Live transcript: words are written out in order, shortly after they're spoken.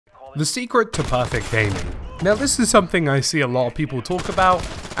The secret to perfect aiming. Now this is something I see a lot of people talk about,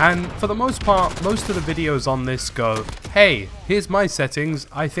 and for the most part, most of the videos on this go, hey, here's my settings,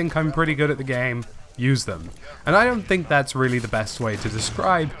 I think I'm pretty good at the game, use them. And I don't think that's really the best way to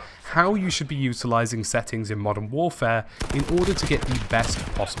describe how you should be utilizing settings in Modern Warfare in order to get the best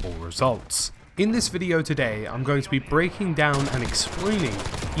possible results. In this video today, I'm going to be breaking down and explaining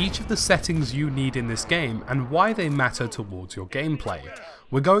each of the settings you need in this game and why they matter towards your gameplay.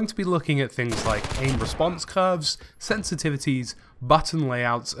 We're going to be looking at things like aim response curves, sensitivities, button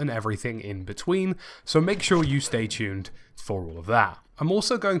layouts, and everything in between, so make sure you stay tuned for all of that. I'm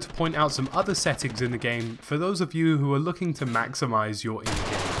also going to point out some other settings in the game for those of you who are looking to maximize your in-game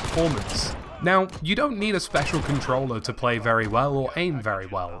performance. Now, you don't need a special controller to play very well or aim very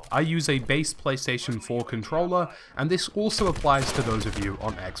well. I use a base PlayStation 4 controller, and this also applies to those of you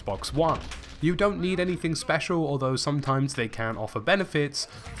on Xbox One. You don't need anything special, although sometimes they can offer benefits.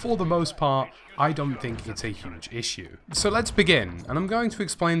 For the most part, I don't think it's a huge issue. So let's begin, and I'm going to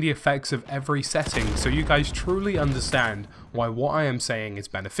explain the effects of every setting so you guys truly understand why what I am saying is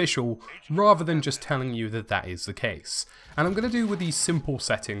beneficial, rather than just telling you that that is the case. And I'm going to do with these simple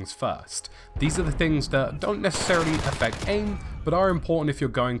settings first. These are the things that don't necessarily affect aim, but are important if you're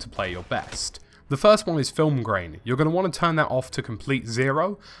going to play your best. The first one is film grain. You're going to want to turn that off to complete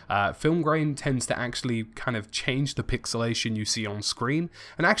 0. Film grain tends to actually kind of change the pixelation you see on screen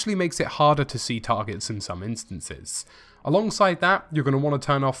and actually makes it harder to see targets in some instances. Alongside that, you're going to want to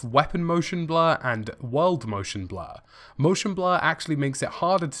turn off weapon motion blur and world motion blur. Motion blur actually makes it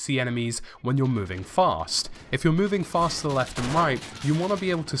harder to see enemies when you're moving fast. If you're moving fast to the left and right, you want to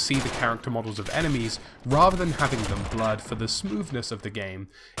be able to see the character models of enemies rather than having them blurred. For the smoothness of the game.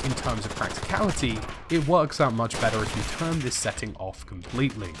 In terms of practicality, it works out much better if you turn this setting off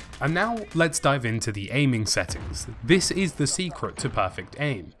completely. And now let's dive into the aiming settings. This is the secret to perfect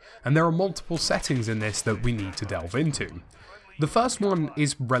aim, and there are multiple settings in this that we need to delve into. The first one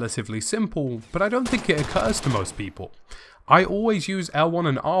is relatively simple, but I don't think it occurs to most people. I always use L1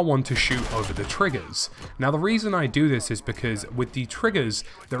 and R1 to shoot over the triggers. Now the reason I do this is because with the triggers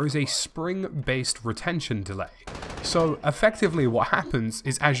there is a spring-based retention delay. So effectively what happens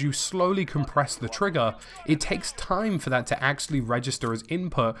is as you slowly compress the trigger, it takes time for that to actually register as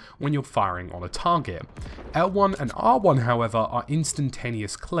input when you're firing on a target. L1 and R1 however are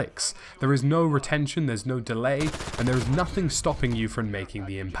instantaneous clicks. There is no retention, there's no delay, and there is nothing stopping you from making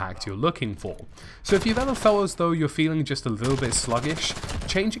the impact you're looking for. So if you've ever felt as though you're feeling just a little bit sluggish,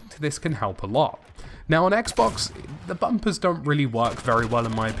 changing to this can help a lot. Now on Xbox, the bumpers don't really work very well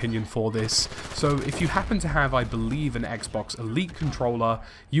in my opinion for this, so if you happen to have, I believe, an Xbox Elite controller,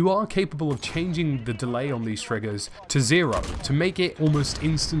 you are capable of changing the delay on these triggers to 0 to make it almost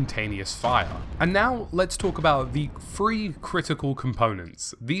instantaneous fire. And now let's talk about the 3 critical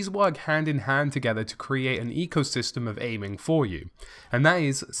components. These work hand in hand together to create an ecosystem of aiming for you, and that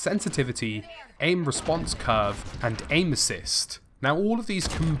is sensitivity, aim response curve, and aim assist. Now all of these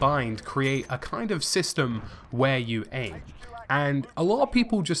combined create a kind of system where you aim, and a lot of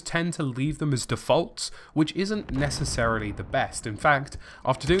people just tend to leave them as defaults, which isn't necessarily the best. In fact,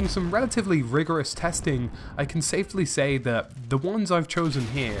 after doing some relatively rigorous testing, I can safely say that the ones I've chosen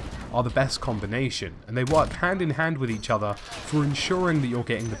here are the best combination, and they work hand in hand with each other for ensuring that you're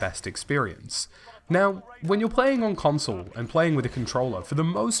getting the best experience. Now, when you're playing on console and playing with a controller, for the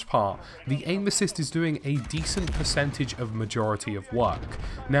most part, the aim assist is doing a decent percentage of majority of work.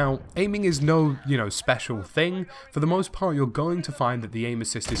 Now, aiming is no, special thing. For the most part, you're going to find that the aim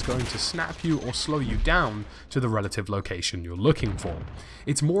assist is going to snap you or slow you down to the relative location you're looking for.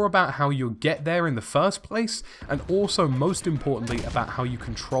 It's more about how you get there in the first place, and also most importantly about how you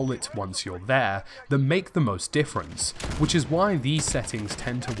control it once you're there, that make the most difference, which is why these settings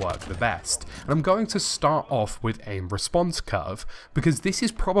tend to work the best. And I'm going to start off with aim response curve, because this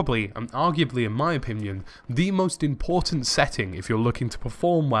is probably, and arguably in my opinion, the most important setting if you're looking to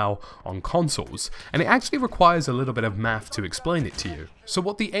perform well on consoles, and it actually requires a little bit of math to explain it to you. So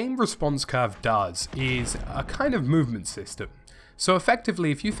what the aim response curve does is a kind of movement system. So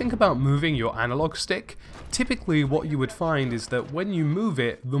effectively, if you think about moving your analog stick, typically what you would find is that when you move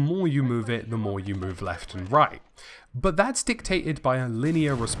it, the more you move it, the more you move left and right. But that's dictated by a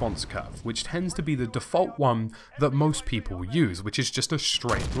linear response curve, which tends to be the default one that most people use, which is just a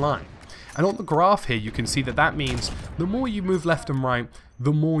straight line. And on the graph here, you can see that that means the more you move left and right,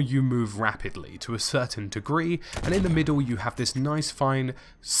 the more you move rapidly to a certain degree, and in the middle you have this nice fine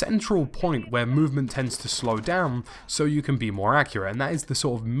central point where movement tends to slow down so you can be more accurate, and that is the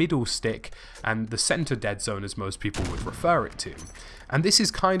sort of middle stick and the center dead zone as most people would refer it to. And this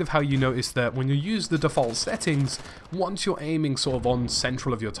is kind of how you notice that when you use the default settings, once you're aiming sort of on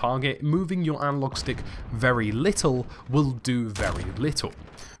central of your target, moving your analog stick very little will do very little.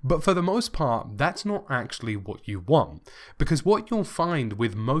 But for the most part, that's not actually what you want, because what you'll find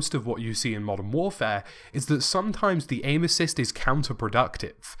with most of what you see in Modern Warfare is that sometimes the aim assist is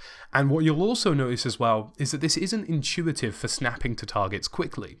counterproductive. And what you'll also notice as well is that this isn't intuitive for snapping to targets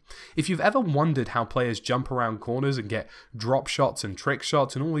quickly. If you've ever wondered how players jump around corners and get drop shots and trick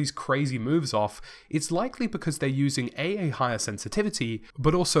shots and all these crazy moves off, it's likely because they're using A higher sensitivity,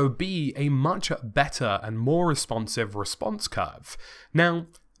 but also B, a much better and more responsive response curve. Now,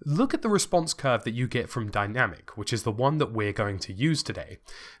 look at the response curve that you get from Dynamic, which is the one that we're going to use today.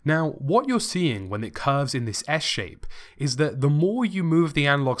 Now, what you're seeing when it curves in this S shape is that the more you move the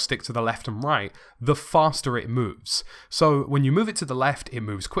analog stick to the left and right, the faster it moves. So when you move it to the left, it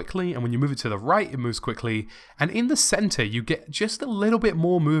moves quickly, and when you move it to the right, it moves quickly, and in the center, you get just a little bit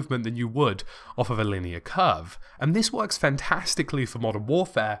more movement than you would off of a linear curve. And this works fantastically for Modern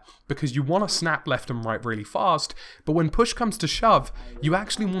Warfare because you want to snap left and right really fast, but when push comes to shove, you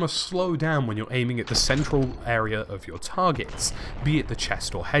actually want to slow down when you're aiming at the central area of your targets, be it the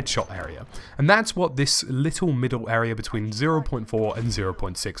chest or headshot area. And that's what this little middle area between 0.4 and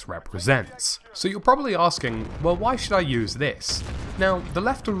 0.6 represents. So you're probably asking, well, why should I use this? Now, the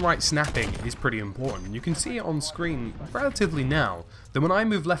left and right snapping is pretty important. You can see it on screen relatively now, that when I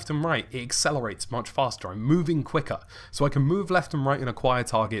move left and right, it accelerates much faster. I'm moving quicker, so I can move left and right and acquire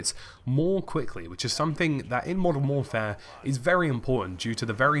targets more quickly, which is something that in Modern Warfare is very important due to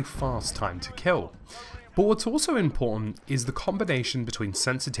the very fast time to kill. But what's also important is the combination between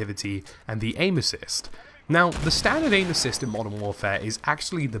sensitivity and the aim assist. Now, the standard aim assist in Modern Warfare is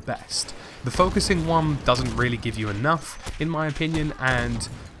actually the best. The focusing one doesn't really give you enough, in my opinion, and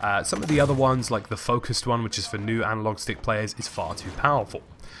some of the other ones, like the focused one, which is for new analog stick players, is far too powerful.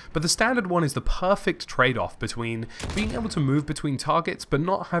 But the standard one is the perfect trade-off between being able to move between targets but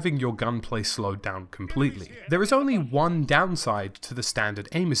not having your gunplay slowed down completely. There is only one downside to the standard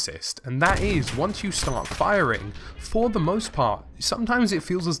aim assist, and that is once you start firing, for the most part, sometimes it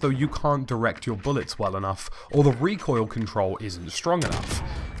feels as though you can't direct your bullets well enough or the recoil control isn't strong enough.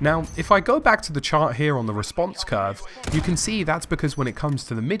 Now, if I go back to the chart here on the response curve, you can see that's because when it comes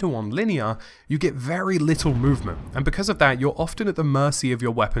to the middle on linear, you get very little movement, and because of that, you're often at the mercy of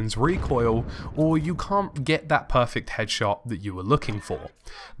your weapon's recoil, or you can't get that perfect headshot that you were looking for.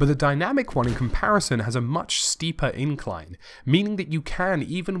 But the dynamic one in comparison has a much steeper incline, meaning that you can,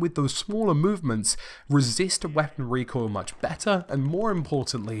 even with those smaller movements, resist a weapon recoil much better, and more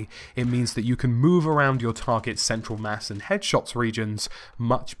importantly, it means that you can move around your target's central mass and headshots regions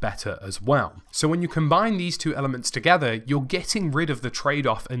much better as well. So when you combine these two elements together, you're getting rid of the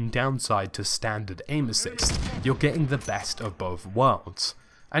trade-off and downside to standard aim assist. You're getting the best of both worlds.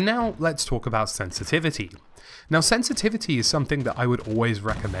 And now let's talk about sensitivity. Now, sensitivity is something that I would always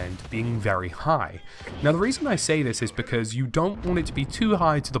recommend being very high. Now, the reason I say this is because you don't want it to be too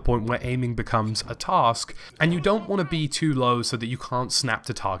high to the point where aiming becomes a task, and you don't want to be too low so that you can't snap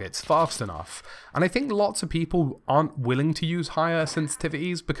to targets fast enough. And I think lots of people aren't willing to use higher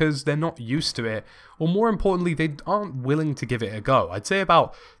sensitivities because they're not used to it, or more importantly, they aren't willing to give it a go. I'd say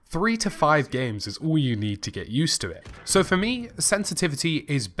about 3 to 5 games is all you need to get used to it. So for me, sensitivity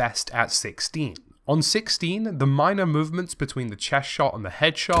is best at 16. On 16, the minor movements between the chest shot and the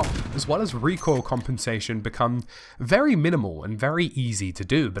headshot, as well as recoil compensation, become very minimal and very easy to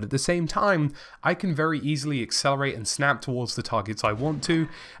do, but at the same time, I can very easily accelerate and snap towards the targets I want to,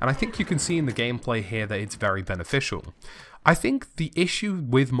 and I think you can see in the gameplay here that it's very beneficial. I think the issue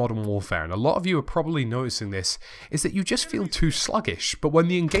with Modern Warfare, and a lot of you are probably noticing this, is that you just feel too sluggish, but when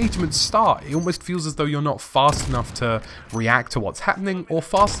the engagements start, it almost feels as though you're not fast enough to react to what's happening, or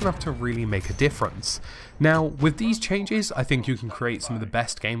fast enough to really make a difference. Now, with these changes, I think you can create some of the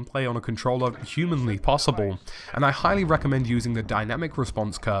best gameplay on a controller humanly possible, and I highly recommend using the dynamic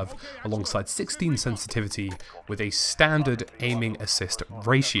response curve alongside 16 sensitivity with a standard aiming assist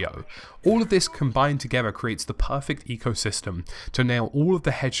ratio. All of this combined together creates the perfect ecosystem to nail all of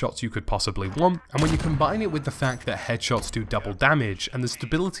the headshots you could possibly want, and when you combine it with the fact that headshots do double damage and the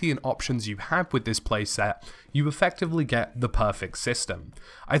stability and options you have with this playset, you effectively get the perfect system.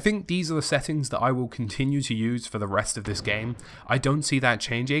 I think these are the settings that I will continue to use for the rest of this game. I don't see that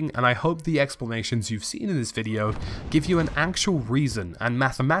changing, and I hope the explanations you've seen in this video give you an actual reason and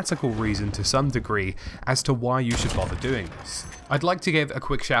mathematical reason to some degree as to why you should bother doing this. I'd like to give a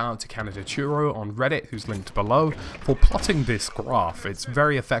quick shout out to Canada Churro on Reddit, who's linked below, for plotting this graph. It's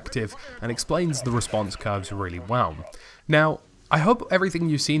very effective and explains the response curves really well. Now, I hope everything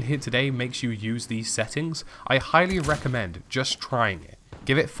you've seen here today makes you use these settings. I highly recommend just trying it.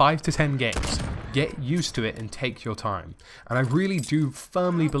 Give it 5 to 10 games. Get used to it and take your time. And I really do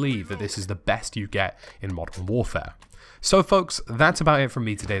firmly believe that this is the best you get in Modern Warfare. So folks, that's about it from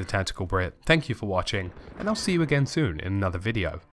me today, the Tactical Brit. Thank you for watching, and I'll see you again soon in another video.